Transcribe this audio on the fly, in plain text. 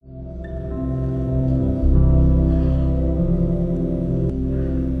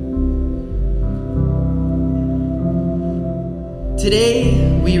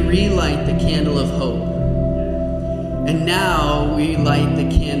Today, we relight the candle of hope. And now we light the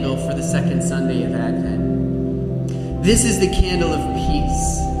candle for the second Sunday of Advent. This is the candle of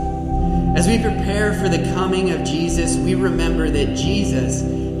peace. As we prepare for the coming of Jesus, we remember that Jesus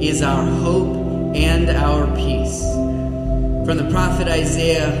is our hope and our peace. From the prophet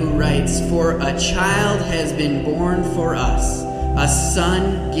Isaiah, who writes, "For a child has been born for us, a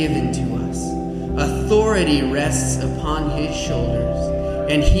son given to us. Authority rests upon his shoulders,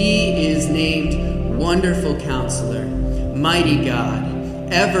 and he is named Wonderful Counselor, Mighty God,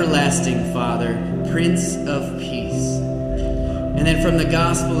 Everlasting Father, Prince of Peace." And then from the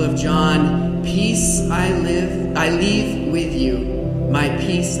Gospel of John, "Peace I leave with you, my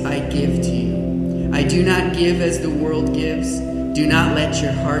peace I give to you. I do not give as the world gives. Do not let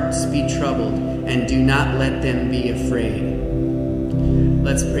your hearts be troubled, and do not let them be afraid."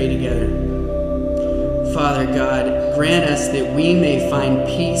 Let's pray together. Father God, grant us that we may find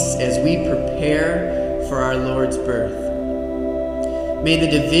peace as we prepare for our Lord's birth. May the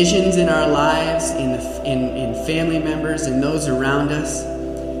divisions in our lives, in family members and those around us,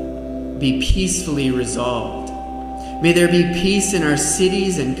 be peacefully resolved. May there be peace in our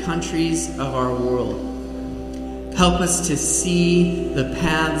cities and countries of our world. Help us to see the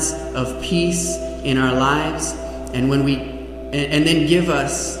paths of peace in our lives, and then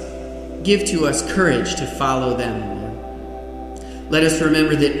give to us courage to follow them, Lord. Let us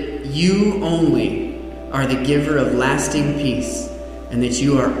remember that you only are the giver of lasting peace, and that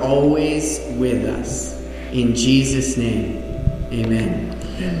you are always with us. In Jesus' name, amen.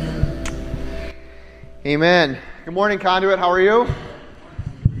 Amen. Amen. Good morning, Conduit. How are you?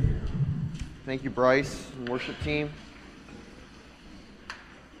 Thank you, Bryce and worship team.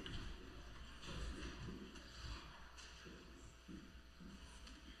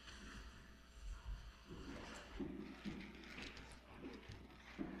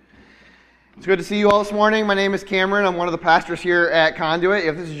 It's good to see you all this morning. My name is Cameron. I'm one of the pastors here at Conduit.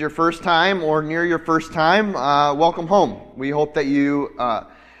 If this is your first time or near your first time, welcome home. We hope that you have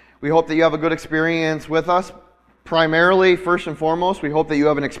a good experience with us. Primarily, first and foremost, we hope that you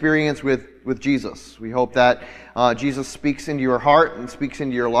have an experience with Jesus. We hope that Jesus speaks into your heart and speaks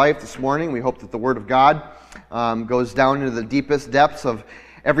into your life this morning. We hope that the Word of God goes down into the deepest depths of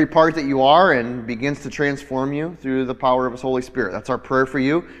every part that you are and begins to transform you through the power of His Holy Spirit. That's our prayer for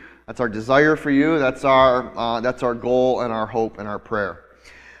you. That's our desire for you. That's our goal and our hope and our prayer.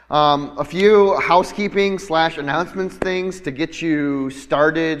 A few housekeeping / announcements things to get you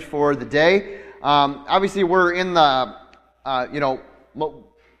started for the day. Obviously, we're in the, a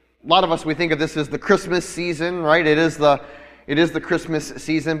lot of us, we think of this as the Christmas season, right? It is the Christmas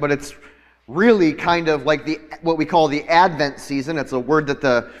season, but it's really kind of like what we call the Advent season. It's a word that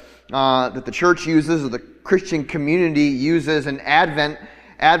the church uses, or the Christian community uses. And Advent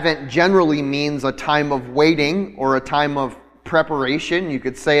generally means a time of waiting or a time of preparation. You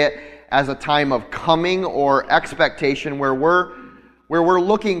could say it as a time of coming or expectation, where we're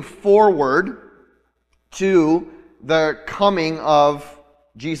looking forward to the coming of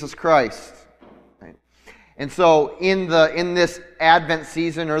Jesus Christ. Right? And so in this Advent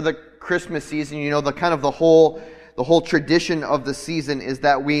season or the Christmas season, the whole tradition of the season is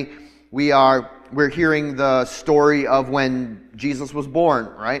that we're hearing the story of when Jesus was born,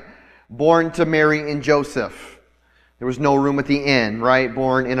 right? Born to Mary and Joseph. There was no room at the inn, right?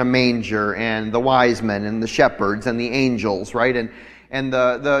 Born in a manger, and the wise men and the shepherds and the angels, right? And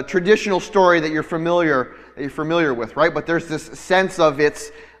the traditional story that you're familiar with, right? But there's this sense of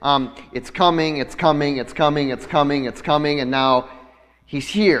it's coming, and now He's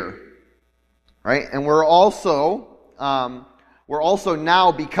here, right? And we're also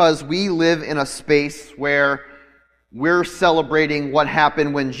now, because we live in a space where we're celebrating what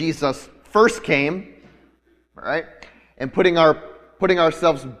happened when Jesus first came, right? And putting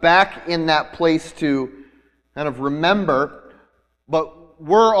ourselves back in that place to kind of remember. But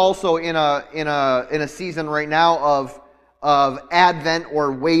we're also in a season right now of Advent,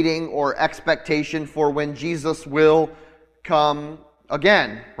 or waiting, or expectation for when Jesus will come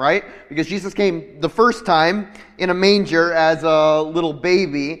again, right? Because Jesus came the first time in a manger as a little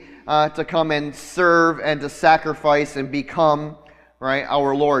baby to come and serve and to sacrifice and become, right,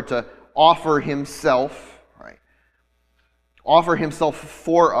 our Lord, to offer Himself, right? Offer Himself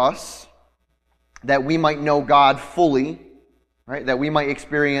for us, that we might know God fully, right? That we might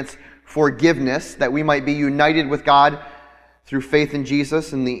experience forgiveness, that we might be united with God through faith in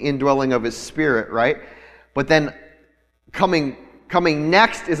Jesus and the indwelling of His Spirit, right? But then coming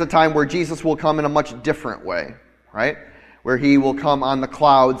next is a time where Jesus will come in a much different way, right? Where He will come on the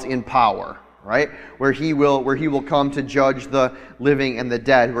clouds in power, right? Where he will come to judge the living and the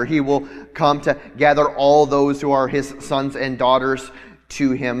dead, where he will come to gather all those who are his sons and daughters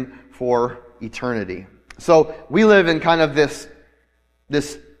to him for eternity. So we live in kind of this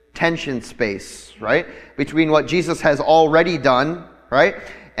tension space, right? Between what Jesus has already done, right?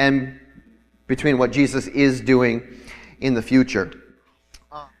 And between what Jesus is doing in the future.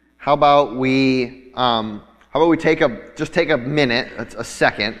 How about we take a minute, a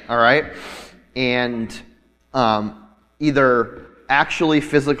second, all right? And either actually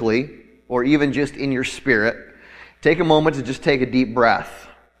physically or even just in your spirit, take a moment to just take a deep breath.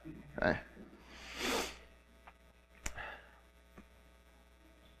 Okay?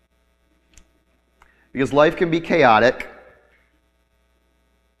 Because life can be chaotic.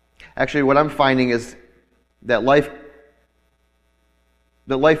 Actually, what I'm finding is that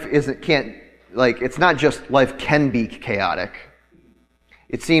it's not just life can be chaotic.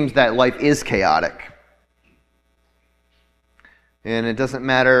 It seems that life is chaotic. And it doesn't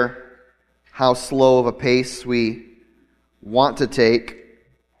matter how slow of a pace we want to take,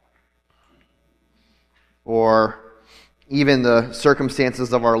 or even the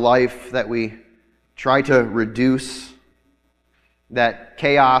circumstances of our life that we try to reduce, that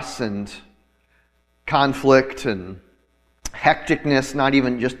chaos and conflict and hecticness, not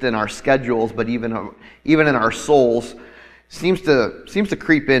even just in our schedules, but even in our souls, seems to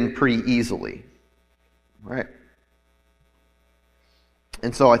creep in pretty easily, right?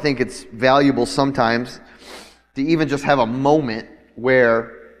 And so I think it's valuable sometimes to even just have a moment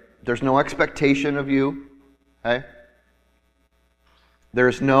where there's no expectation of you, okay?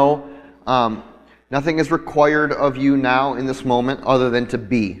 There's nothing is required of you now in this moment other than to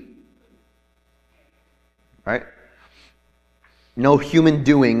be, right? No human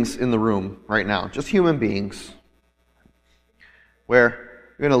doings in the room right now, just human beings. Where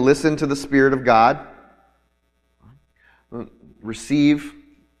you're going to listen to the Spirit of God, receive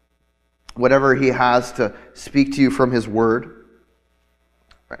whatever He has to speak to you from His Word,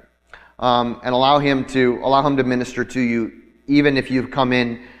 right? And allow Him to minister to you, even if you've come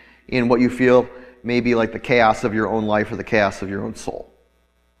in what you feel may be like the chaos of your own life or the chaos of your own soul.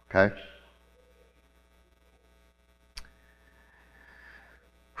 Okay?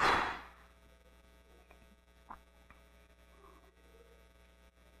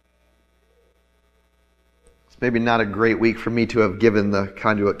 Maybe not a great week for me to have given the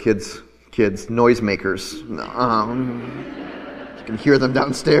Conduit kids noisemakers. You can hear them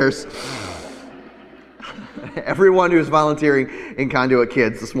downstairs. Everyone who's volunteering in Conduit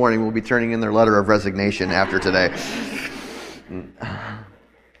Kids this morning will be turning in their letter of resignation after today.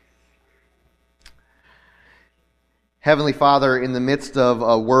 Heavenly Father, in the midst of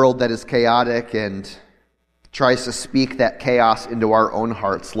a world that is chaotic and tries to speak that chaos into our own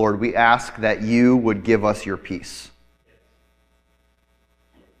hearts, Lord, we ask that you would give us your peace.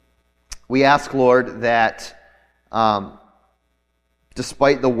 We ask, Lord, that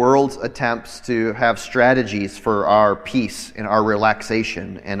despite the world's attempts to have strategies for our peace and our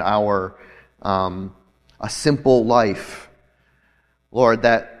relaxation and our a simple life, Lord,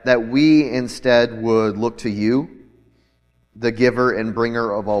 that we instead would look to you, the giver and bringer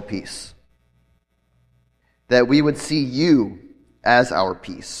of all peace. That we would see you as our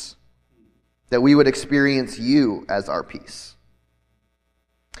peace. That we would experience you as our peace.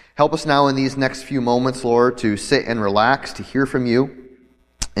 Help us now in these next few moments, Lord, to sit and relax, to hear from you,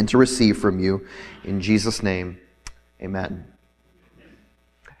 and to receive from you. In Jesus' name, amen.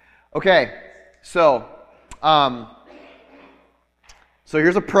 Okay, so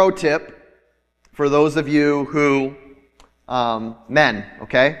here's a pro tip for those of you who, men,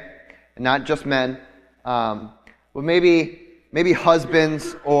 okay? And not just men. Well, maybe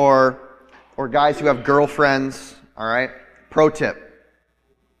husbands or guys who have girlfriends, all right? Pro tip.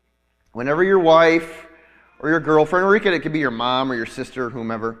 Whenever your wife or your girlfriend, or it could be your mom or your sister or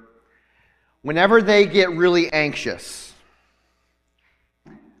whomever, whenever they get really anxious,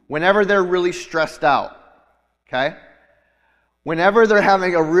 whenever they're really stressed out, okay? Whenever they're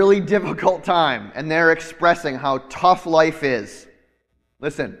having a really difficult time and they're expressing how tough life is,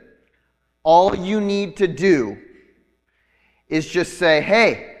 listen, all you need to do is just say,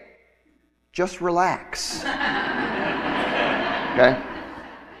 hey, just relax. Okay?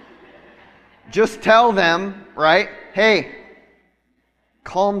 Just tell them, right, hey,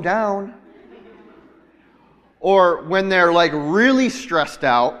 calm down. Or when they're like really stressed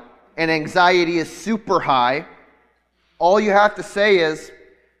out and anxiety is super high, all you have to say is,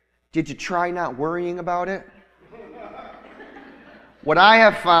 did you try not worrying about it? What I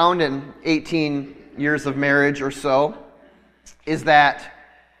have found in 18 years of marriage or so is that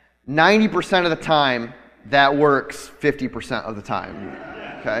 90% of the time, that works 50% of the time.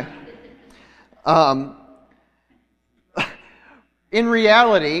 Okay? In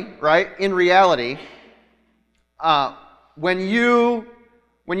reality, right? In reality, when you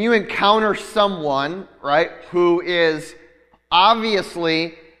encounter someone, right, who is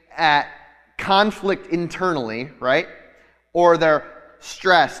obviously at conflict internally, right, or they're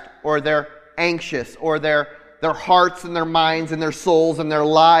stressed, or they're anxious, or their hearts and their minds and their souls and their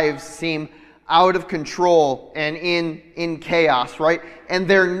lives seem out of control and in chaos, right? And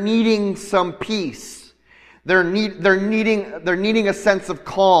they're needing some peace. They're needing a sense of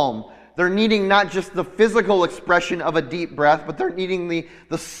calm. They're needing not just the physical expression of a deep breath, but they're needing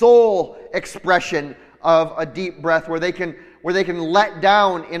the soul expression of a deep breath where they can let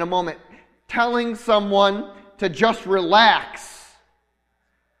down in a moment. Telling someone to just relax.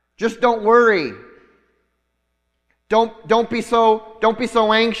 Just don't worry. Don't be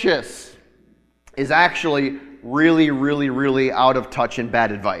so anxious is actually really, really, really out of touch and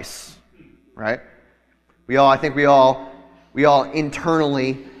bad advice. Right? I think we all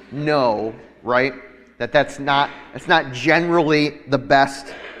internally know, right, that's not generally the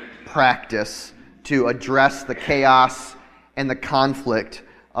best practice to address the chaos and the conflict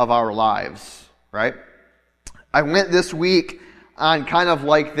of our lives, right? I went this week on kind of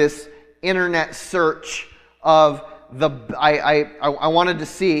like this internet search of I wanted to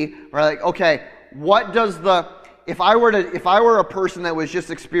see, right, like, okay, what does if I were a person that was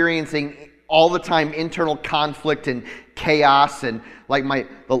just experiencing all the time internal conflict and chaos, and like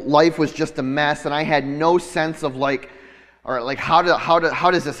the life was just a mess, and I had no sense of all right, like how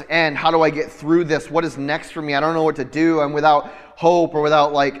does this end? How do I get through this? What is next for me? I don't know what to do. I'm without hope, or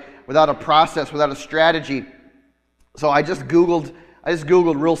without a process, without a strategy. So I just Googled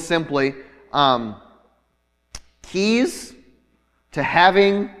real simply keys to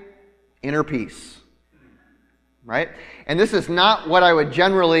having inner peace. Right? And this is not what I would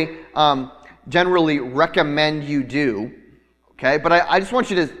generally recommend you do. Okay? But I just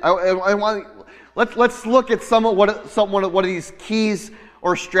want you to let's look at some of what these keys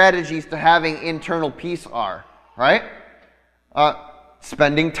or strategies to having internal peace are. Right?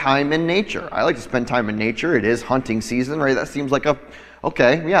 Spending time in nature. I like to spend time in nature. It is hunting season, right? That seems like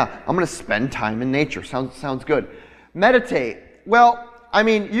okay, yeah, I'm going to spend time in nature. Sounds good. Meditate. Well, I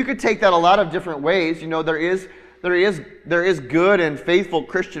mean, you could take that a lot of different ways. You know, there is good and faithful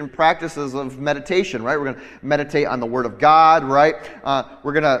Christian practices of meditation, right? We're going to meditate on the Word of God, right?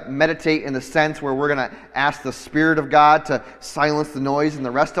 We're going to meditate in the sense where we're going to ask the Spirit of God to silence the noise in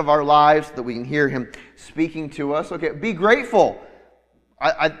the rest of our lives so that we can hear Him speaking to us. Okay, be grateful.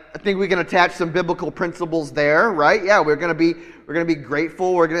 I think we can attach some biblical principles there, right? Yeah, we're going to be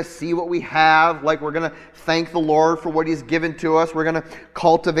grateful. We're going to see what we have. Like, we're going to thank the Lord for what He's given to us. We're going to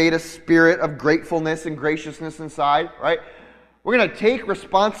cultivate a spirit of gratefulness and graciousness inside, right? We're going to take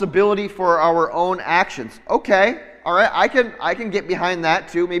responsibility for our own actions. Okay, all right, I can get behind that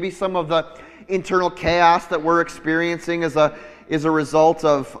too. Maybe some of the internal chaos that we're experiencing is a result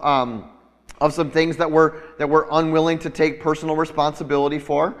of some things that we're unwilling to take personal responsibility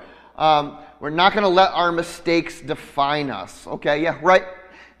for. We're not going to let our mistakes define us. Okay, yeah, right.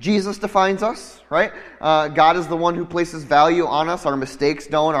 Jesus defines us, right? God is the one who places value on us. Our mistakes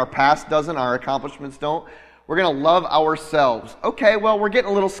don't, our past doesn't, our accomplishments don't. We're going to love ourselves. Okay, well, we're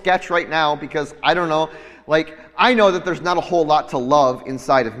getting a little sketch right now because, I don't know, like, I know that there's not a whole lot to love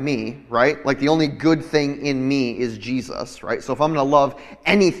inside of me, right? Like, the only good thing in me is Jesus, right? So if I'm going to love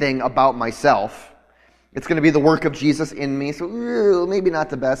anything about myself, it's going to be the work of Jesus in me. So maybe not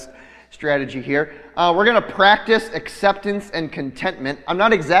the best strategy here. We're going to practice acceptance and contentment. I'm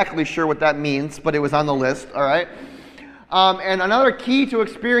not exactly sure what that means, but it was on the list, all right? And another key to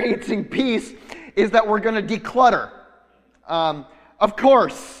experiencing peace is that we're going to declutter. Of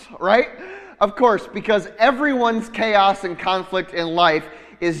course, right? Of course, because everyone's chaos and conflict in life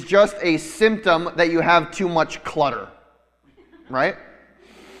is just a symptom that you have too much clutter, right?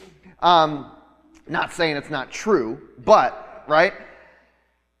 Not saying it's not true, but, right?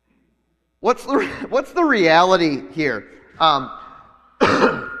 What's the reality here?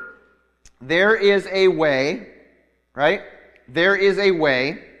 There is a way, right? There is a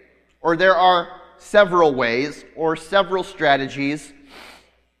way, or there are several ways, or several strategies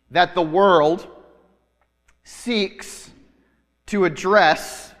that the world seeks to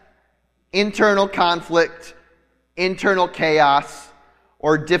address internal conflict, internal chaos,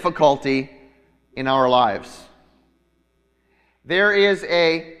 or difficulty in our lives. There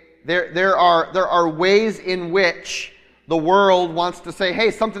are ways in which the world wants to say,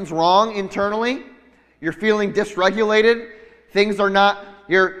 hey, something's wrong internally. You're feeling dysregulated. Things are not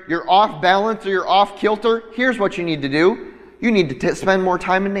you're off balance or you're off kilter, here's what you need to do. You need to spend more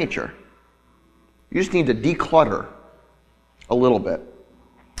time in nature. You just need to declutter a little bit.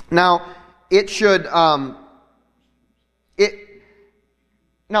 Now, it should, now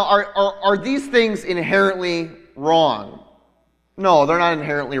are these things inherently wrong? No, they're not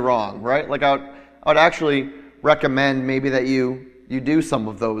inherently wrong, right? Like I would actually recommend maybe that you do some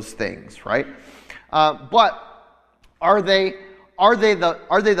of those things, right? But are they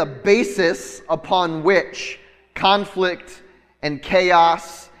the basis upon which conflict and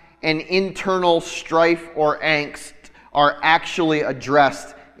chaos and internal strife or angst are actually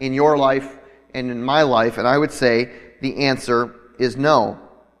addressed in your life and in my life? And I would say the answer is no.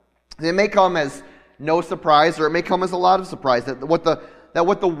 It may come as no surprise, or it may come as a lot of surprise that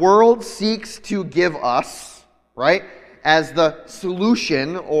what the world seeks to give us, right, as the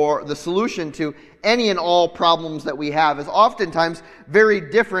solution or the solution to any and all problems that we have is oftentimes very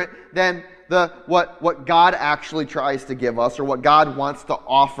different than what God actually tries to give us, or what God wants to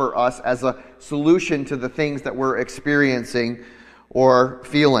offer us as a solution to the things that we're experiencing or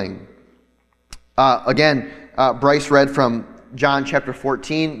feeling. Bryce read from John chapter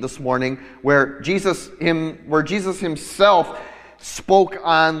 14 this morning, where Jesus himself spoke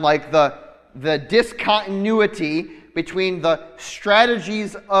on like the discontinuity between the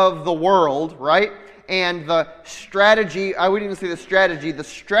strategies of the world, right? And the strategies of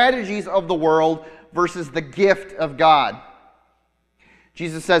the world versus the gift of God.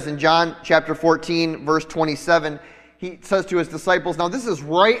 Jesus says in John chapter 14, verse 27, he says to his disciples, now this is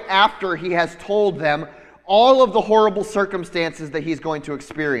right after he has told them all of the horrible circumstances that he's going to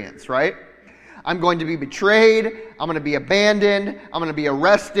experience, right? I'm going to be betrayed, I'm going to be abandoned, I'm going to be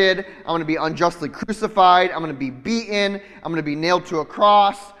arrested, I'm going to be unjustly crucified, I'm going to be beaten, I'm going to be nailed to a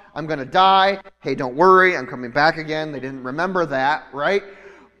cross, I'm going to die. Hey, don't worry, I'm coming back again. They didn't remember that, right?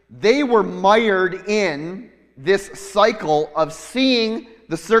 They were mired in this cycle of seeing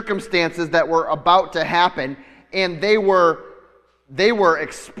the circumstances that were about to happen, and they were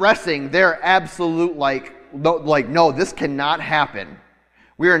expressing their absolute no, this cannot happen.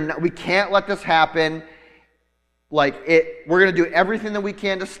 We can't let this happen. We're going to do everything that we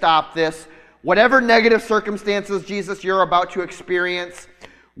can to stop this. Whatever negative circumstances, Jesus, you're about to experience,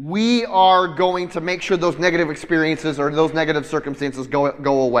 we are going to make sure those negative experiences or those negative circumstances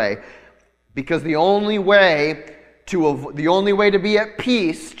go away. Because the only way to be at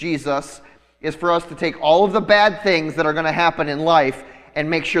peace, Jesus, is for us to take all of the bad things that are going to happen in life and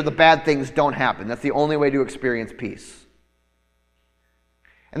make sure the bad things don't happen. That's the only way to experience peace.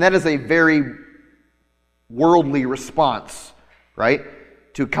 And that is a very worldly response, right?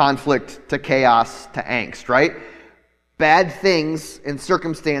 To conflict, to chaos, to angst, right? Bad things and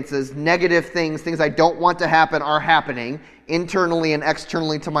circumstances, negative things I don't want to happen are happening internally and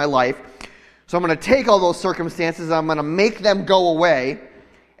externally to my life. So I'm going to take all those circumstances, I'm going to make them go away,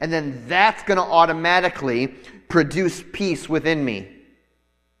 and then that's going to automatically produce peace within me.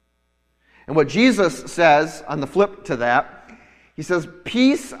 And what Jesus says on the flip to that, he says,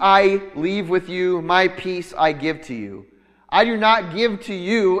 peace I leave with you, my peace I give to you. I do not give to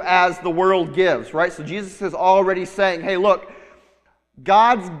you as the world gives, right? So Jesus is already saying, hey, look,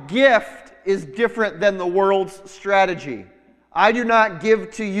 God's gift is different than the world's strategy. I do not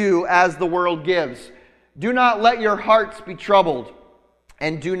give to you as the world gives. Do not let your hearts be troubled,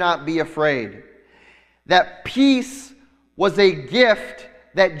 and do not be afraid. That peace was a gift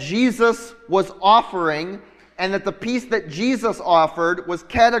that Jesus was offering, and that the peace that Jesus offered was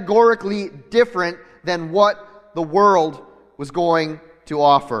categorically different than what the world was going to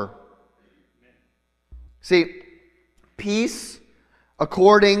offer. See, peace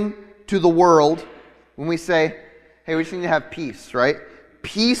according to the world, when we say, hey, we just need to have peace, right?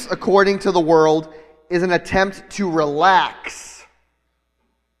 Peace according to the world is an attempt to relax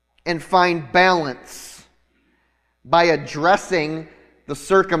and find balance by addressing the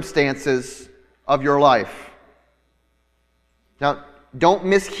circumstances of your life. Now, don't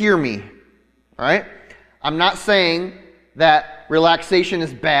mishear me, all right? I'm not saying that relaxation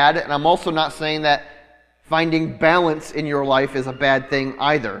is bad, and I'm also not saying that finding balance in your life is a bad thing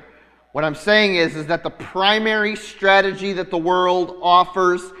either. What I'm saying is that the primary strategy that the world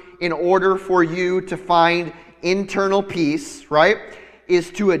offers in order for you to find internal peace, right, is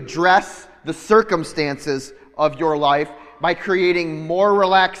to address the circumstances of your life by creating more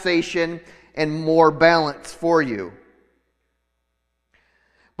relaxation and more balance for you.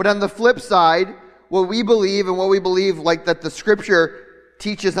 But on the flip side, what we believe like that the Scripture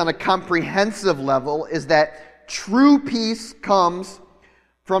teaches on a comprehensive level is that true peace comes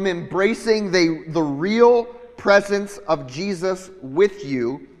from embracing the real presence of Jesus with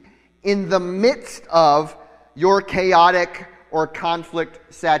you in the midst of your chaotic or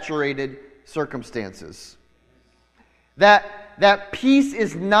conflict-saturated circumstances. That peace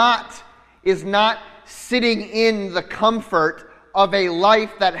is not sitting in the comfort of a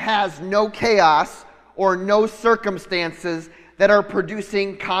life that has no chaos or no circumstances that are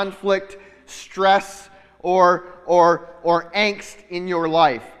producing conflict, stress, or angst in your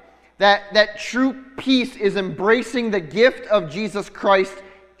life. That true peace is embracing the gift of Jesus Christ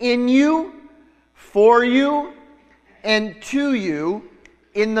in you, for you, and to you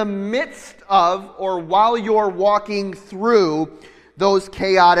in the midst of or while you're walking through those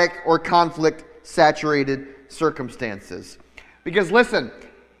chaotic or conflict-saturated circumstances. Because listen,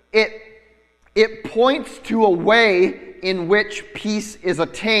 it points to a way in which peace is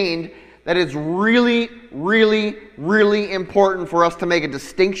attained that is really, really, really important for us to make a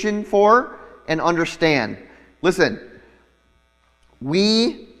distinction for and understand. Listen,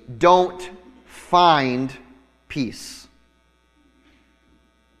 we don't find peace.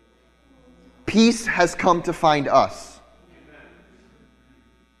 Peace has come to find us.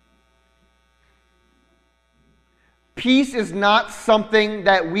 Peace is not something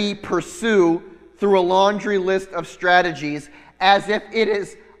that we pursue through a laundry list of strategies as if it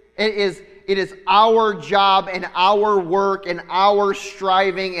is our job and our work and our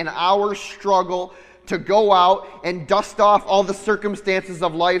striving and our struggle to go out and dust off all the circumstances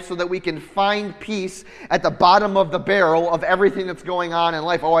of life so that we can find peace at the bottom of the barrel of everything that's going on in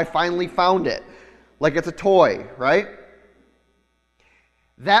life. Oh, I finally found it. Like it's a toy, right?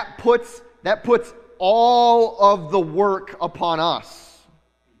 That puts all of the work upon us.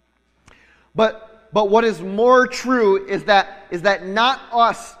 But what is more true is that not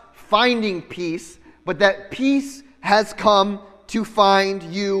us finding peace, but that peace has come to find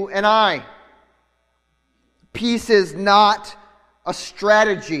you and I. Peace is not a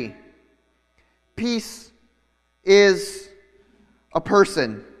strategy. Peace is a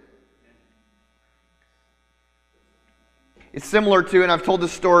person. It's similar to, and I've told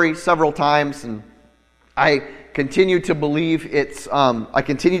this story several times, and I continue to believe it's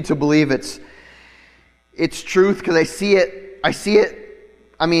truth because I see it.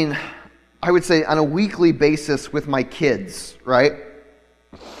 I mean, I would say on a weekly basis with my kids, right?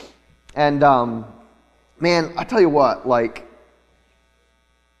 And man, I tell you what, like,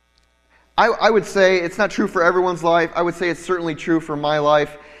 I would say it's not true for everyone's life. I would say it's certainly true for my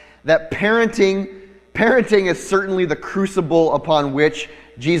life that parenting is certainly the crucible upon which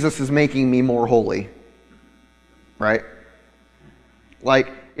Jesus is making me more holy. Right?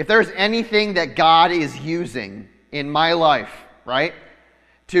 Like, if there's anything that God is using in my life, right,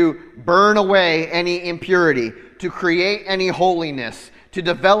 to burn away any impurity, to create any holiness, to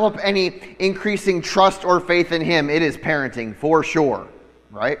develop any increasing trust or faith in Him, it is parenting for sure,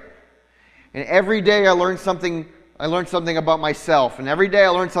 right? And every day I learn something about myself, and every day I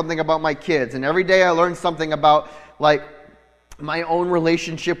learn something about my kids, and every day I learn something about, like, my own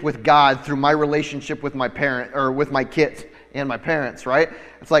relationship with God through my relationship with my parent, or with my kids and my parents, right?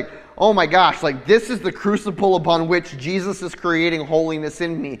 It's like, oh my gosh, like this is the crucible upon which Jesus is creating holiness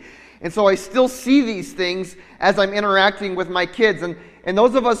in me. And so I still see these things as I'm interacting with my kids. And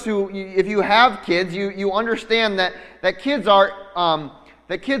those of us who, if you have kids, you understand that kids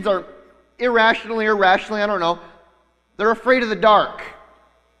are irrationally or rationally, I don't know, they're afraid of the dark.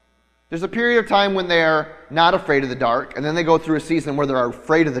 There's a period of time when they're not afraid of the dark, and then they go through a season where they're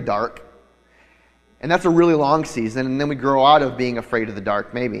afraid of the dark. And that's a really long season, and then we grow out of being afraid of the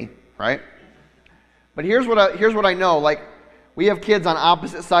dark, maybe, right? But here's what I know. Like, we have kids on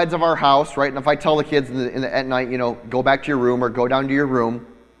opposite sides of our house, right? And if I tell the kids at night, you know, go back to your room or go down to your room,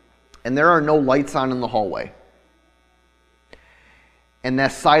 and there are no lights on in the hallway, and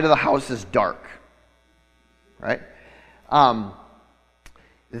that side of the house is dark, right?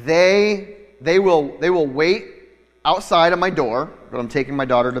 They will wait outside of my door, when I'm taking my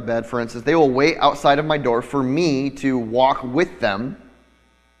daughter to bed, for instance. They will wait outside of my door for me to walk with them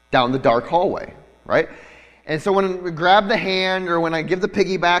down the dark hallway, right? And so when we grab the hand, or when I give the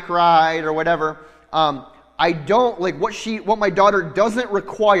piggyback ride or whatever, I don't, like, what my daughter doesn't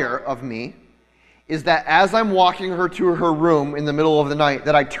require of me is that as I'm walking her to her room in the middle of the night,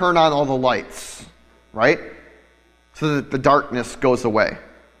 that I turn on all the lights, right? So that the darkness goes away,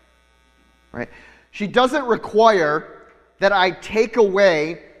 right? She doesn't require that I take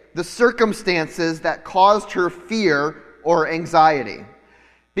away the circumstances that caused her fear or anxiety.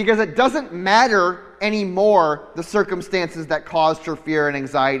 Because it doesn't matter anymore the circumstances that caused her fear and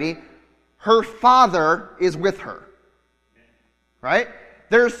anxiety. Her Father is with her. Right?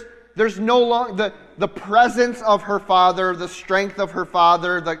 There's there's no longer the presence of her father, the strength of her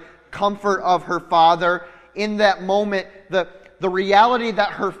father, the comfort of her father. In that moment, the reality that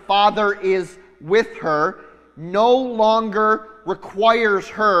her father is with her no longer requires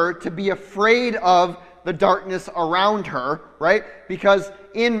her to be afraid of the darkness around her, right? Because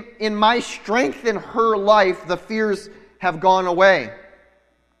in my strength in her life, the fears have gone away,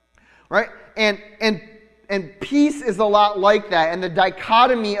 right? And peace is a lot like that. And the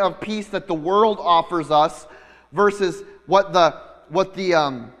dichotomy of peace that the world offers us versus what God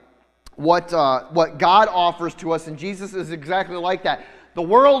offers to us in Jesus is exactly like that. The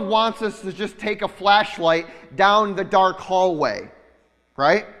world wants us to just take a flashlight down the dark hallway,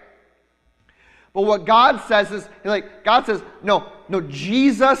 right? But what God says is, no,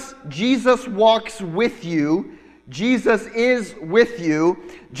 Jesus walks with you. Jesus is with you.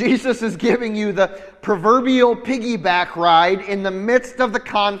 Jesus is giving you the proverbial piggyback ride in the midst of the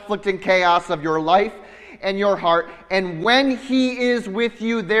conflict and chaos of your life and your heart. And when He is with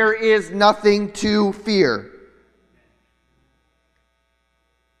you, there is nothing to fear.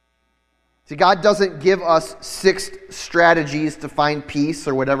 See, God doesn't give us 6 strategies to find peace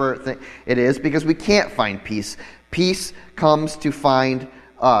or whatever it is, because we can't find peace. Peace comes to find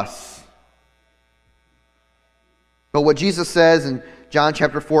us. But what Jesus says in John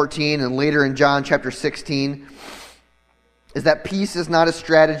chapter 14 and later in John chapter 16 is that peace is not a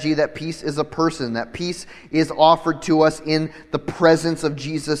strategy, that peace is a person, that peace is offered to us in the presence of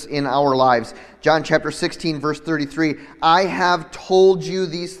Jesus in our lives. John chapter 16, verse 33, I have told you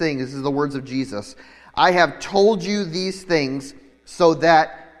these things. This is the words of Jesus. I have told you these things so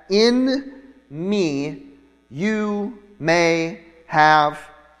that in me you may have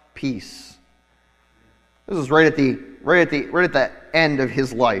peace. This is right at the end of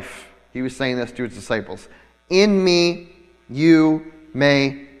His life. He was saying this to His disciples. In me you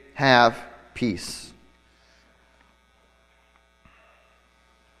may have peace.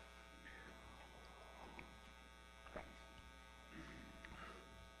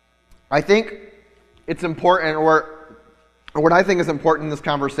 I think it's important, or what I think is important in this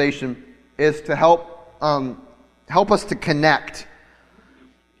conversation is to help us to connect.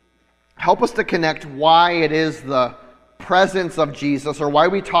 Help us to connect why it is the presence of Jesus, or why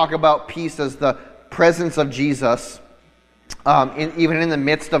we talk about peace as the presence of Jesus, even in the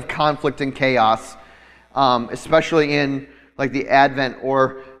midst of conflict and chaos, especially in like the Advent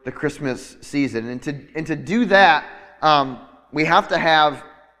or the Christmas season. And to do that, we have to have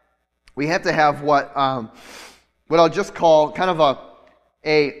what I'll just call kind of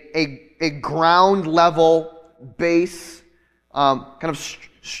a ground level base, kind of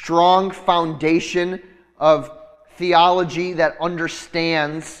strong foundation of theology that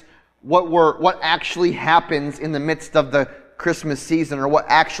understands what actually happens in the midst of the Christmas season, or what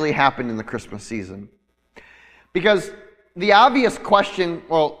actually happened in the Christmas season. Because the obvious question,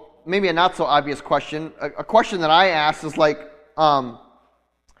 well, maybe a not so obvious question, a question that I ask is like,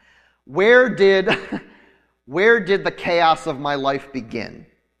 where did the chaos of my life begin?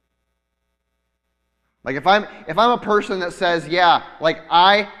 Like if I'm a person that says, yeah, like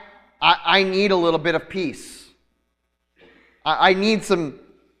I need a little bit of peace. I need some,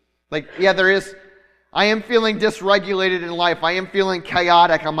 like, yeah, there is, I am feeling dysregulated in life. I am feeling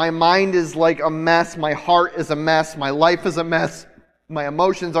chaotic. My mind is like a mess. My heart is a mess. My life is a mess. My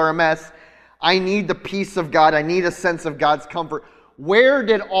emotions are a mess. I need the peace of God. I need a sense of God's comfort. Where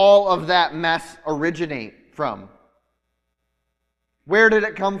did all of that mess originate from? Where did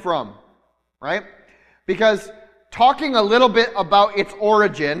it come from? Right? Because talking a little bit about its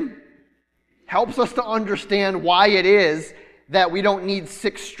origin helps us to understand why it is that we don't need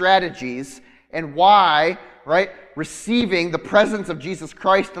 6 strategies, and why, right, receiving the presence of Jesus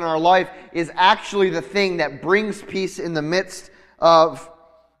Christ in our life is actually the thing that brings peace in the midst of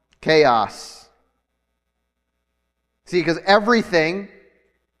chaos. See, because everything,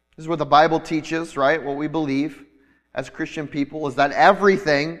 this is what the Bible teaches, right? What we believe as Christian people is that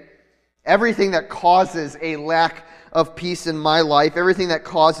everything that causes a lack of peace in my life, everything that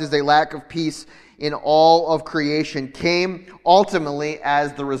causes a lack of peace in all of creation came ultimately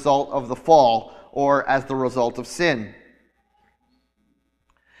as the result of the fall, or as the result of sin.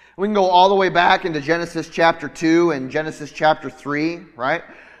 We can go all the way back into Genesis chapter 2 and Genesis chapter 3, right?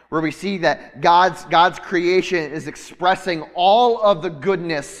 Where we see that God's creation is expressing all of the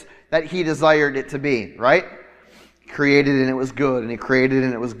goodness that He desired it to be, right? He created and it was good, and He created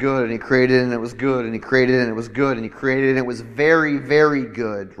and it was good, and He created and it was good, and He created and it was good, and He created and it was very, very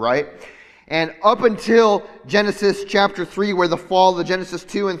good, right? And up until Genesis chapter 3, where the fall, the Genesis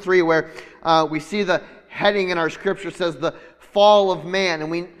 2 and 3, where we see the heading in our scripture says the fall of man.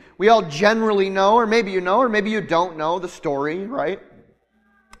 And we we all generally know, or maybe you know, or maybe you don't know the story, right?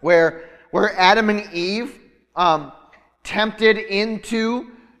 Where Adam and Eve tempted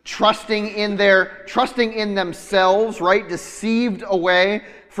into trusting in themselves, right? Deceived away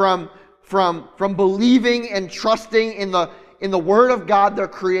from believing and trusting in the Word of God, their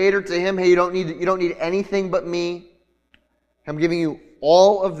Creator, to Him. Hey, you don't need anything but me. I'm giving you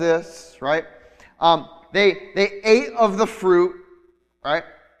all of this, right? They ate of the fruit, right?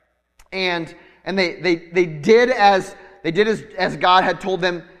 And they did as God had told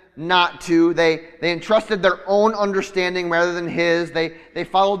them not to. They entrusted their own understanding rather than His. They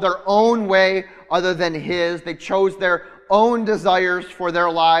followed their own way other than His. They chose their own desires for their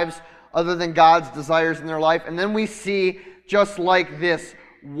lives other than God's desires in their life. And then we see, just like this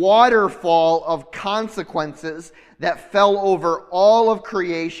waterfall of consequences that fell over all of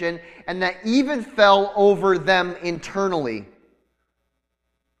creation and that even fell over them internally.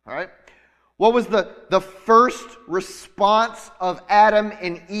 All right? What was the first response of Adam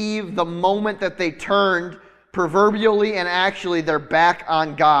and Eve the moment that they turned proverbially and actually their back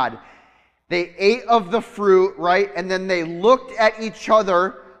on God? They ate of the fruit, right? And then they looked at each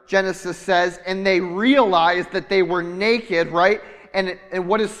other, Genesis says, and they realized that they were naked, right? And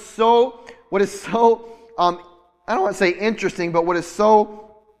what is so I don't want to say interesting, but what is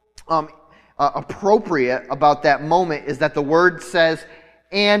so appropriate about that moment is that the word says,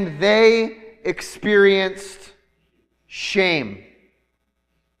 and they experienced shame.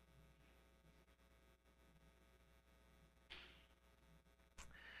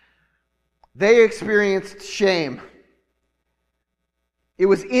 They experienced shame. It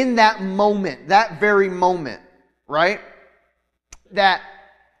was in that moment, that very moment, right? That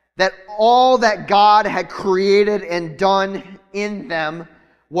all that God had created and done in them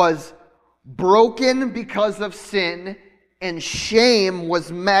was broken because of sin, and shame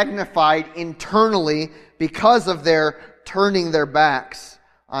was magnified internally because of their turning their backs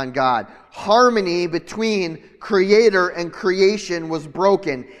on God. Harmony between Creator and creation was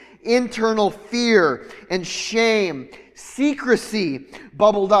broken. Internal fear and shame, secrecy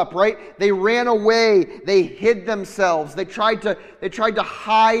bubbled up, right? They ran away, they hid themselves, they tried to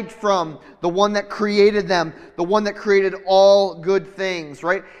hide from the one that created them, the one that created all good things,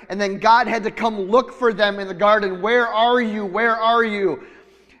 right? And then God had to come look for them in the garden. Where are you? Where are you?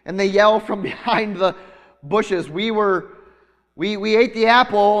 And they yell from behind the bushes, we ate the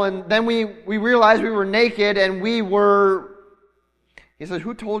apple, and then we realized we were naked, and he said,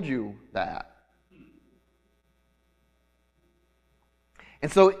 who told you that?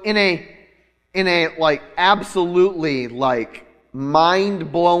 And so in a like absolutely like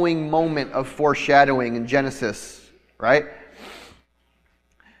mind-blowing moment of foreshadowing in Genesis, right?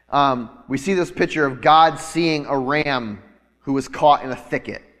 We see this picture of God seeing a ram who was caught in a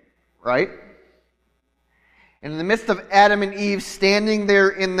thicket, right? And in the midst of Adam and Eve standing there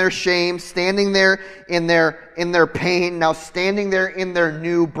in their shame, standing there in their pain, now standing there in their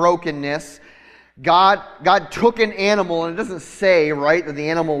new brokenness, God took an animal, and it doesn't say, right, that the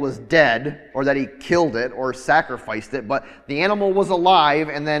animal was dead or that He killed it or sacrificed it, but the animal was alive,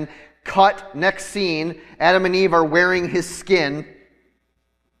 and then cut, next scene, Adam and Eve are wearing his skin,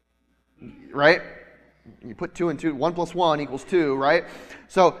 right? You put 2 and 2, 1 plus 1 equals 2, right?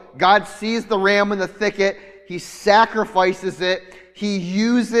 So God sees the ram in the thicket, He sacrifices it, He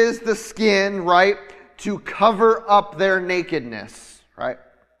uses the skin, right, to cover up their nakedness, right?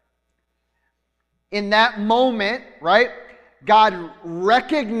 In that moment, right, God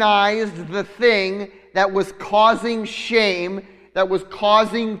recognized the thing that was causing shame, that was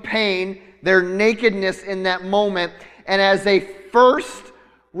causing pain, their nakedness in that moment. And as a first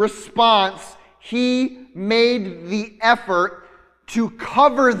response, He made the effort to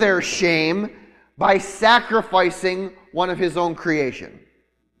cover their shame by sacrificing one of His own creation.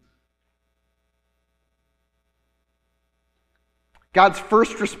 God's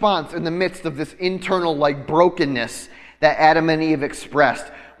first response in the midst of this internal like brokenness that Adam and Eve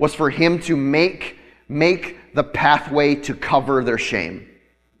expressed was for Him to make the pathway to cover their shame,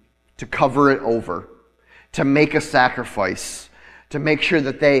 to cover it over, to make a sacrifice, to make sure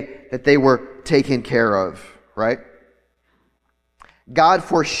that they were taken care of, right? God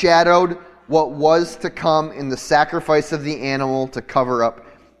foreshadowed what was to come in the sacrifice of the animal to cover up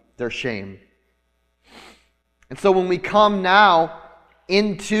their shame. And so when we come now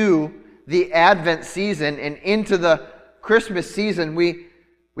into the Advent season and into the Christmas season, we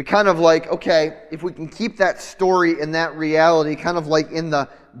kind of like, okay, if we can keep that story and that reality kind of like in the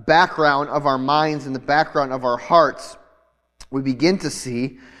background of our minds, in the background of our hearts, we begin to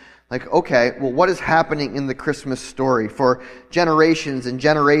see Like, okay, well, what is happening in the Christmas story? For generations and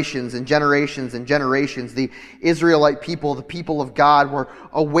generations and generations and generations, the Israelite people, the people of God, were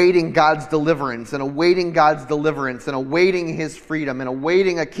awaiting God's deliverance and awaiting God's deliverance and awaiting His freedom and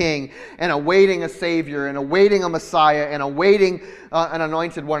awaiting a king and awaiting a Savior and awaiting a Messiah and awaiting an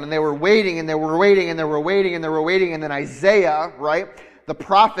anointed one. And they were waiting and they were waiting and they were waiting and they were waiting. And then Isaiah, right, the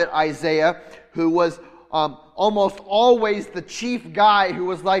prophet Isaiah, who was almost always the chief guy who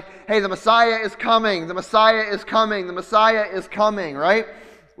was like, hey, the Messiah is coming, the Messiah is coming, the Messiah is coming, right?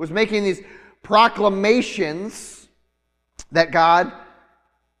 Was making these proclamations that God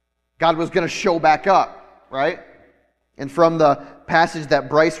was going to show back up, right? And from the passage that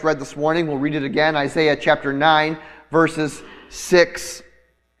Bryce read this morning, we'll read it again, Isaiah chapter 9, verses 6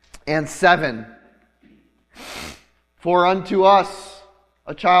 and 7. For unto us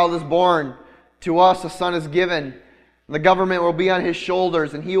a child is born, to us a son is given, and the government will be on his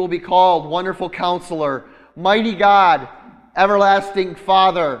shoulders, and he will be called Wonderful Counselor, Mighty God, Everlasting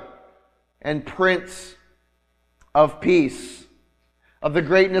Father, and Prince of Peace. Of the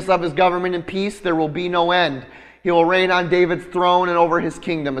greatness of his government and peace there will be no end. He will reign on David's throne and over his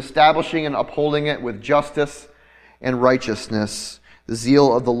kingdom, establishing and upholding it with justice and righteousness. The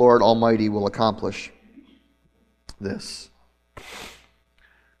zeal of the Lord Almighty will accomplish this.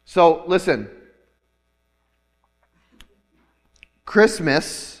 So, listen.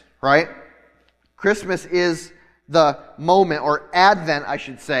 Christmas, right? Christmas is the moment, or Advent, I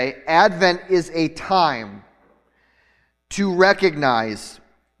should say. Advent is a time to recognize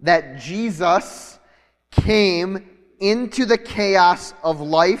that Jesus came into the chaos of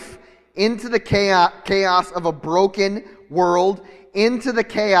life, into the chaos of a broken world, into the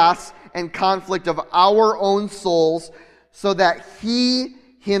chaos and conflict of our own souls, so that He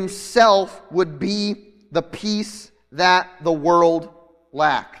Himself would be the peace that the world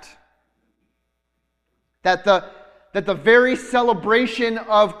lacked. That the very celebration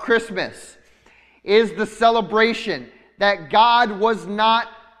of Christmas is the celebration that God was not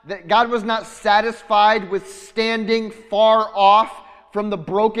satisfied with standing far off from the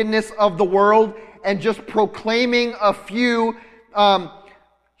brokenness of the world and just proclaiming a few,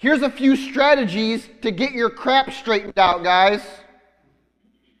 here's a few strategies to get your crap straightened out, guys.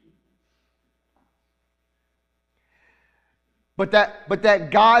 But that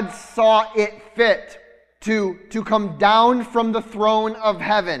God saw it fit to come down from the throne of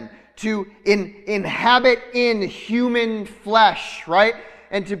heaven, to inhabit in human flesh, right?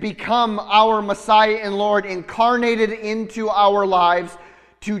 And to become our Messiah and Lord, incarnated into our lives,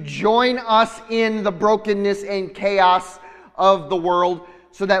 to join us in the brokenness and chaos of the world,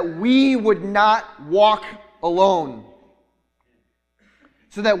 so that we would not walk alone,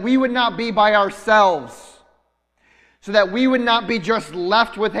 so that we would not be by ourselves, so that we would not be just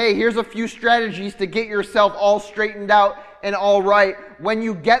left with, hey, here's a few strategies to get yourself all straightened out and all right. When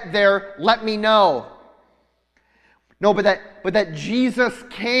you get there, let me know. No, but that Jesus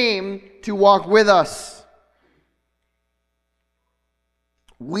came to walk with us.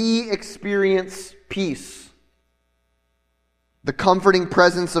 We experience peace. The comforting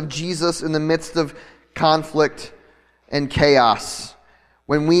presence of Jesus in the midst of conflict and chaos.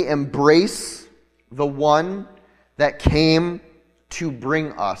 When we embrace the one that came to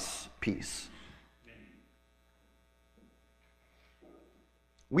bring us peace.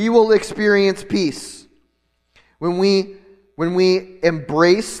 We will experience peace when we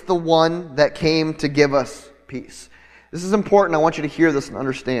embrace the one that came to give us peace. This is important. I want you to hear this and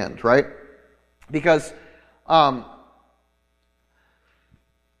understand, right? Because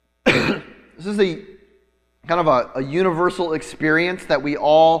this is a kind of a universal experience that we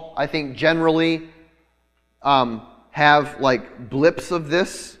all, I think, generally have like blips of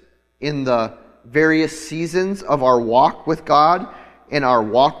this in the various seasons of our walk with God and our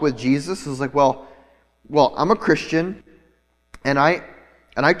walk with Jesus. It's like, well, I'm a Christian, and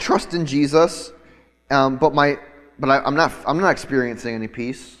I trust in Jesus, but I'm not experiencing any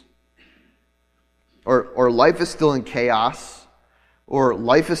peace, or life is still in chaos, or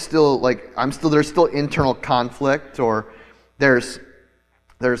life is still like there's still internal conflict, or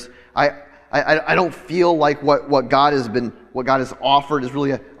I don't feel like what God has offered is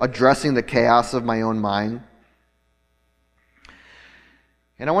really addressing the chaos of my own mind.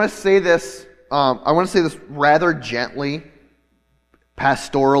 And I want to say this. I want to say this rather gently,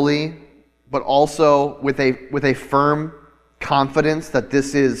 pastorally, but also with a firm confidence that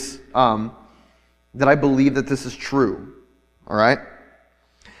this is that I believe that this is true. All right,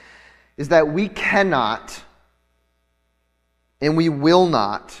 is that we cannot and we will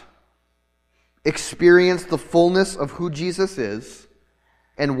not experience the fullness of who Jesus is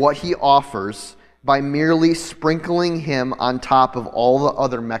and what he offers by merely sprinkling him on top of all the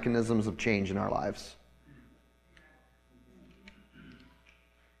other mechanisms of change in our lives.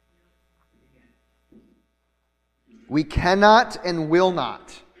 We cannot and will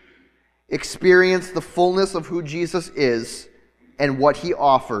not experience the fullness of who Jesus is and what he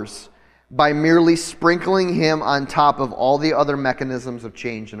offers by merely sprinkling him on top of all the other mechanisms of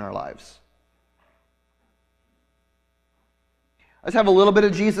change in our lives. Let's have a little bit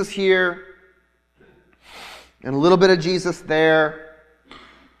of Jesus here, and a little bit of Jesus there,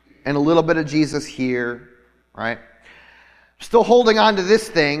 and a little bit of Jesus here, right? I'm still holding on to this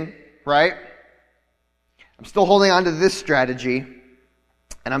thing, right? I'm still holding on to this strategy,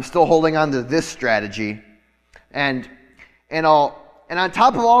 and I'm still holding on to this strategy, and on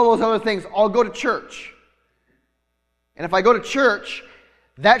top of all those other things, I'll go to church. And if I go to church,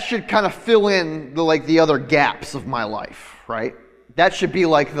 that should kind of fill in the other gaps of my life, right? That should be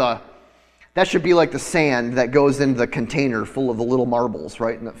like the sand that goes into the container full of the little marbles,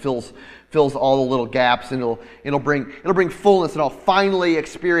 right? And it fills all the little gaps, and it'll bring fullness, and I'll finally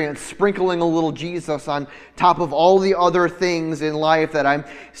experience sprinkling a little Jesus on top of all the other things in life that I'm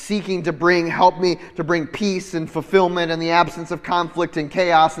seeking to help me to bring peace and fulfillment and the absence of conflict and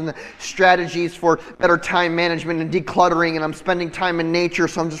chaos, and the strategies for better time management and decluttering, and I'm spending time in nature,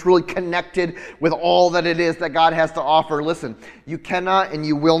 so I'm just really connected with all that it is that God has to offer. Listen, you cannot and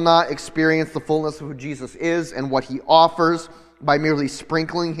you will not experience the fullness of who Jesus is and what he offers by merely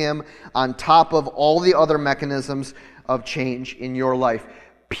sprinkling him on top of all the other mechanisms of change in your life.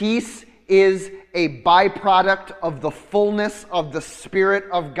 Peace is a byproduct of the fullness of the Spirit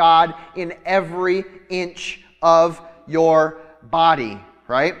of God in every inch of your body,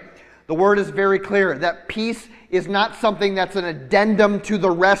 right? The word is very clear that peace is not something that's an addendum to the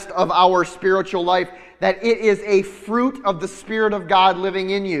rest of our spiritual life, that it is a fruit of the Spirit of God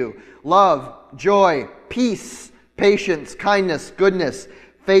living in you. Love, joy, peace, patience, kindness, goodness,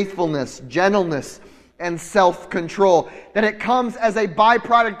 faithfulness, gentleness, and self-control. That it comes as a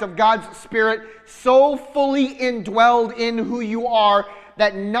byproduct of God's Spirit so fully indwelled in who you are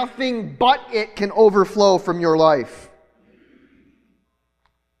that nothing but it can overflow from your life.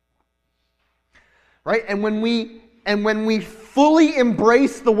 Right? And when we fully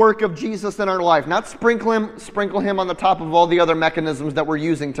embrace the work of Jesus in our life, not sprinkle him on the top of all the other mechanisms that we're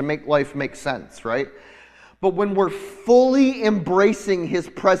using to make life make sense, right? But when we're fully embracing his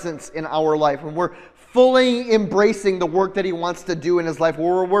presence in our life, when we're fully embracing the work that he wants to do in his life,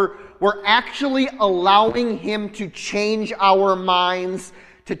 where we're actually allowing him to change our minds,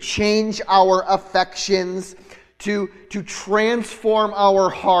 to change our affections, to transform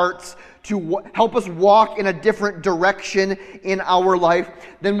our hearts, to help us walk in a different direction in our life,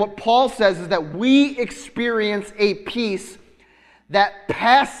 then what Paul says is that we experience a peace that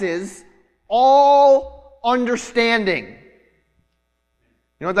passes all understanding. You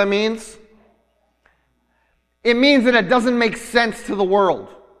know what that means? It means that it doesn't make sense to the world,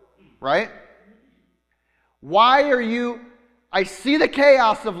 right? I see the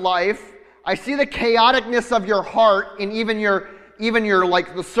chaos of life, I see the chaoticness of your heart and even your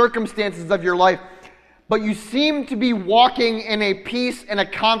the circumstances of your life, but you seem to be walking in a peace and a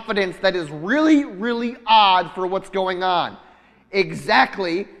confidence that is really, really odd for what's going on.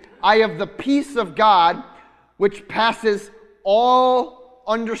 Exactly, I have the peace of God which passes all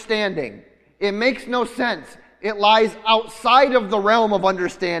understanding. It makes no sense. It lies outside of the realm of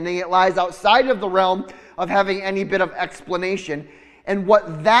understanding. It lies outside of the realm of having any bit of explanation. And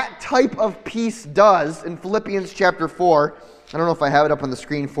what that type of peace does in Philippians chapter 4, I don't know if I have it up on the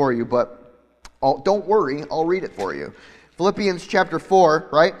screen for you, but don't worry, I'll read it for you. Philippians chapter 4,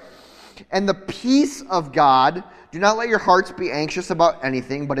 right? And the peace of God, do not let your hearts be anxious about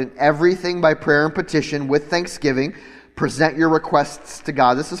anything, but in everything by prayer and petition with thanksgiving, present your requests to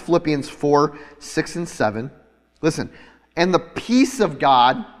God. This is Philippians 4, 6 and 7. Listen, and the peace of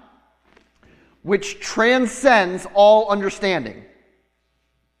God, which transcends all understanding.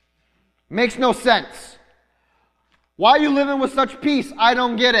 Makes no sense. Why are you living with such peace? I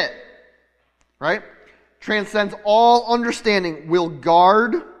don't get it. Right? Transcends all understanding, will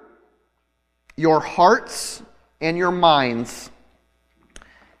guard your hearts and your minds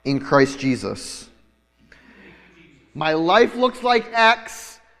in Christ Jesus. My life looks like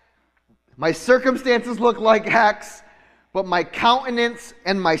X. My circumstances look like X. But my countenance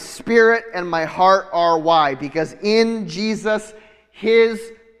and my spirit and my heart are Y. Because in Jesus,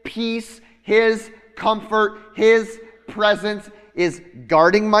 his peace, his comfort, his presence is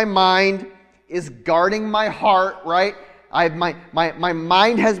guarding my mind, is guarding my heart, right? My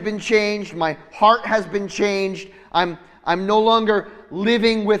mind has been changed, my heart has been changed. I'm I'm no longer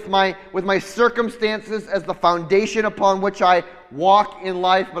living with my circumstances as the foundation upon which I walk in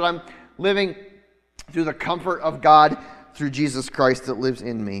life, but I'm living through the comfort of God through Jesus Christ that lives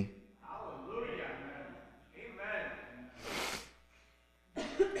in me. Hallelujah.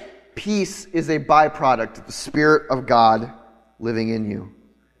 Amen. Peace is a byproduct of the Spirit of God living in you.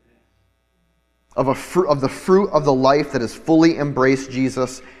 Of the fruit of the life that has fully embraced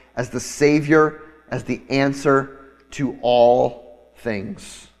Jesus as the Savior, as the answer to all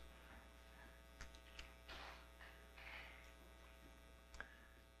things.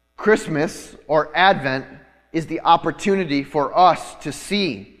 Christmas or Advent is the opportunity for us to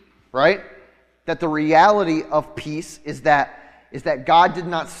see, right? That the reality of peace is that God did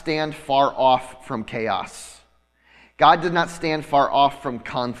not stand far off from chaos. God did not stand far off from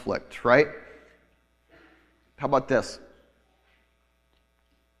conflict, right? How about this?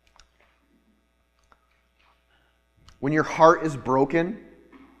 When your heart is broken,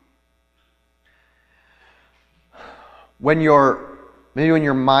 maybe when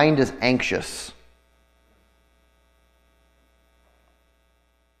your mind is anxious,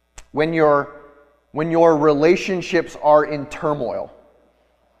 when your relationships are in turmoil,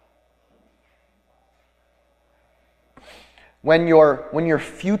 when your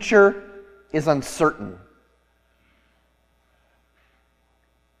future is uncertain,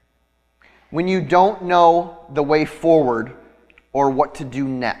 when you don't know the way forward or what to do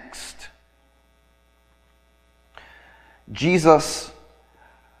next, Jesus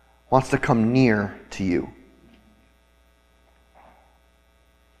wants to come near to you.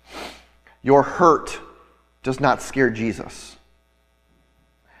 Your hurt does not scare Jesus.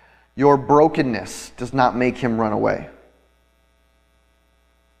 Your brokenness does not make him run away.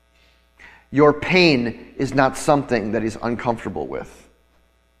 Your pain is not something that he's uncomfortable with.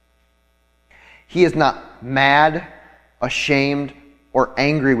 He is not mad, ashamed, or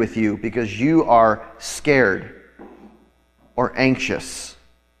angry with you because you are scared or anxious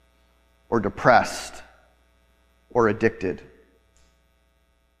or depressed or addicted.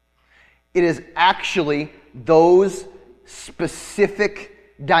 It is actually those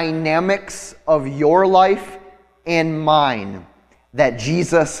specific dynamics of your life and mine that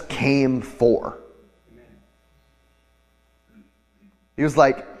Jesus came for. He was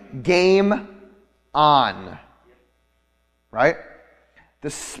like, game on. Right? The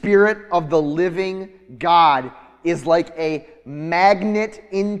Spirit of the living God is like a magnet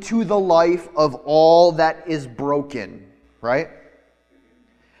into the life of all that is broken. Right?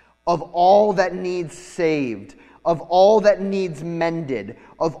 Of all that needs saved, of all that needs mended,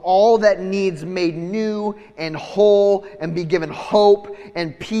 of all that needs made new and whole and be given hope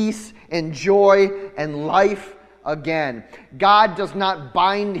and peace and joy and life again. God does not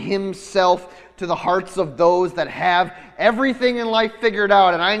bind himself to the hearts of those that have everything in life figured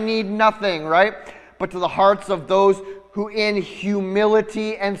out and I need nothing, right? But to the hearts of those who in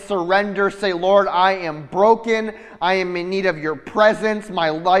humility and surrender say, Lord, I am broken. I am in need of your presence. My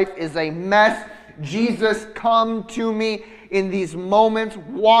life is a mess. Jesus, come to me in these moments.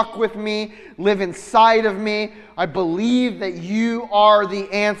 Walk with me. Live inside of me. I believe that you are the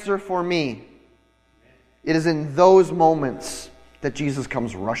answer for me. It is in those moments that Jesus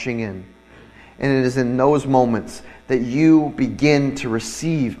comes rushing in. And it is in those moments that you begin to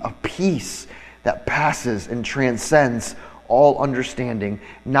receive a peace that passes and transcends all understanding,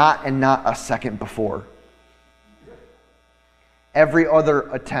 not a second before. Every other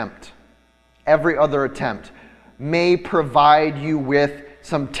attempt may provide you with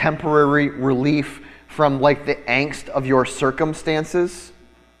some temporary relief from like the angst of your circumstances,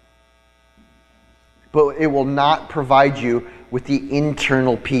 but it will not provide you with the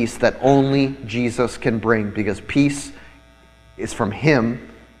internal peace that only Jesus can bring, because peace is from him.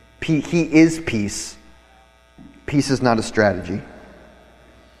 He is peace. Peace is not a strategy.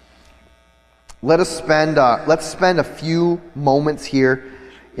 Let's spend a few moments here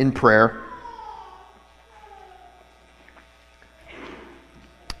in prayer.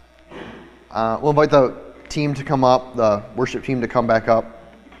 We'll invite the team to come up, the worship team to come back up.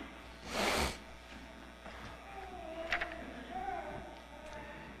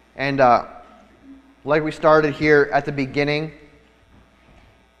 And like we started here at the beginning,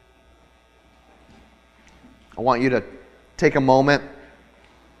 I want you to take a moment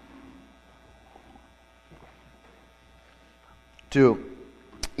to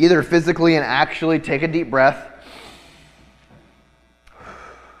either physically and actually take a deep breath,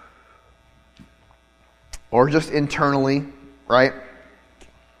 or just internally, right?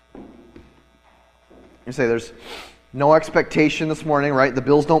 You say there's no expectation this morning, right? The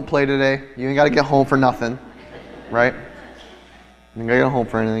Bills don't play today. You ain't got to get home for nothing, right? I'm going to get home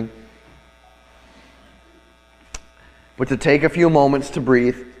for anything. But to take a few moments to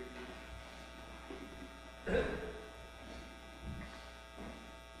breathe.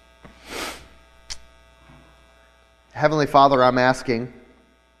 Heavenly Father, I'm asking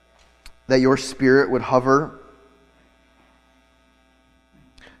that your Spirit would hover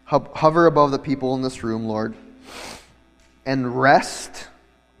above the people in this room, Lord, and rest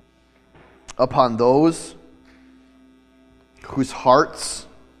upon those whose hearts,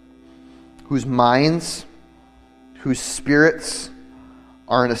 whose minds, whose spirits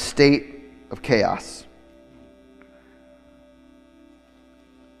are in a state of chaos.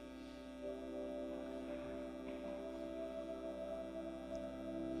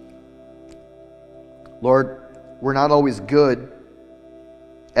 Lord, we're not always good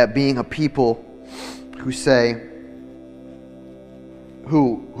at being a people who say,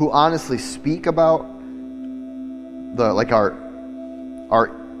 who honestly speak about our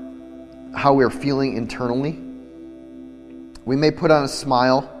how we're feeling internally. We may put on a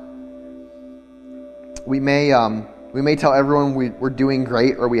smile. We may tell everyone we're doing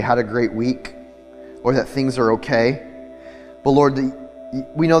great, or we had a great week, or that things are okay. But Lord,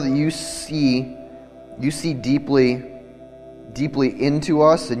 we know that you see deeply into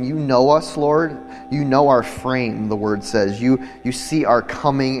us, and you know us, Lord. You know our frame, the word says. You see our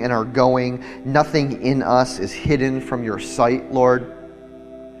coming and our going. Nothing in us is hidden from your sight, Lord.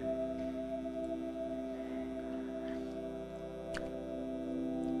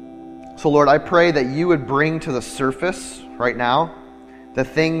 So Lord, I pray that you would bring to the surface right now the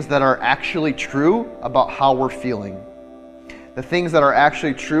things that are actually true about how we're feeling. The things that are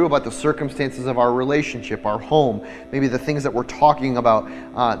actually true about the circumstances of our relationship, our home, maybe the things that we're talking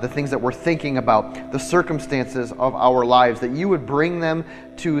about, the things that we're thinking about, the circumstances of our lives, that you would bring them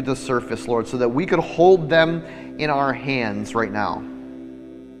to the surface, Lord, so that we could hold them in our hands right now.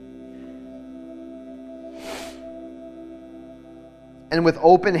 And with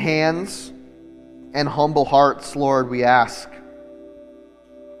open hands and humble hearts, Lord, we ask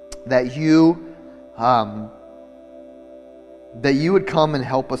that you would come and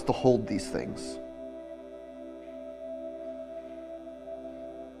help us to hold these things.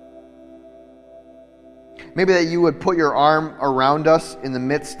 Maybe that you would put your arm around us in the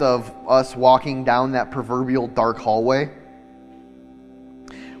midst of us walking down that proverbial dark hallway,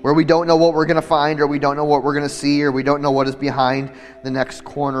 where we don't know what we're going to find, or we don't know what we're going to see, or we don't know what is behind the next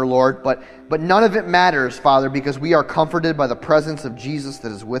corner, Lord. But none of it matters, Father, because we are comforted by the presence of Jesus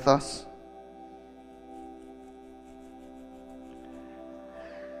that is with us.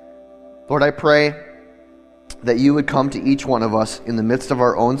 Lord, I pray that you would come to each one of us in the midst of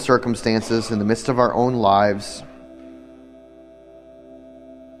our own circumstances, in the midst of our own lives.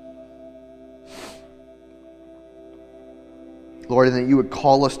 Lord, and that you would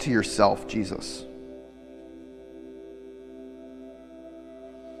call us to yourself, Jesus.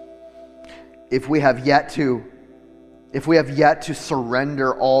 If we have yet to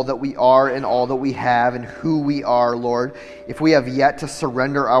surrender all that we are and all that we have and who we are, Lord, if we have yet to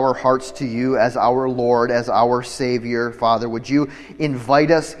surrender our hearts to you as our Lord, as our Savior, Father, would you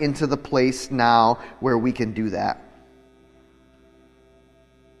invite us into the place now where we can do that?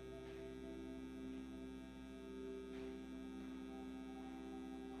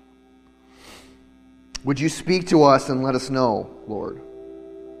 Would you speak to us and let us know, Lord,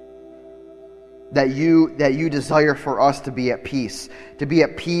 that you desire for us to be at peace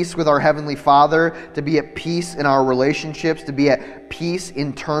with our Heavenly Father, to be at peace in our relationships, to be at peace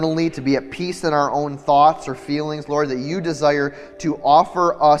internally, to be at peace in our own thoughts or feelings, Lord, that you desire to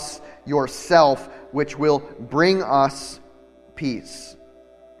offer us yourself, which will bring us peace.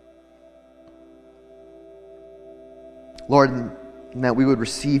 Lord, and that we would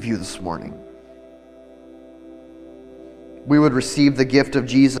receive you this morning. We would receive the gift of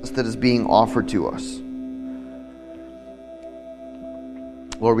Jesus that is being offered to us.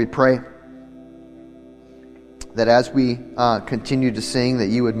 Lord, we pray that as we continue to sing, that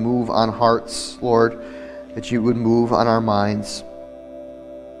you would move on hearts, Lord, that you would move on our minds,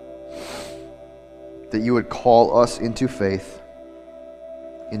 that you would call us into faith.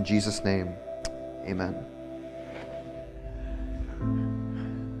 In Jesus' name, amen.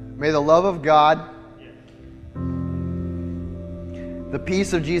 May the love of God, the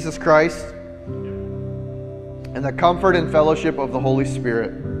peace of Jesus Christ, and the comfort and fellowship of the Holy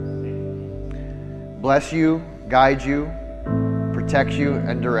Spirit bless you, guide you, protect you,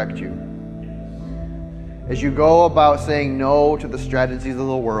 and direct you as you go about saying no to the strategies of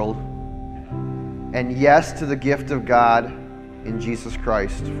the world and yes to the gift of God in Jesus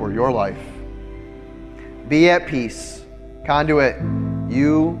Christ for your life. Be at peace Conduit,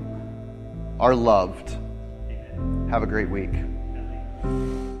 you are loved. Have a great week.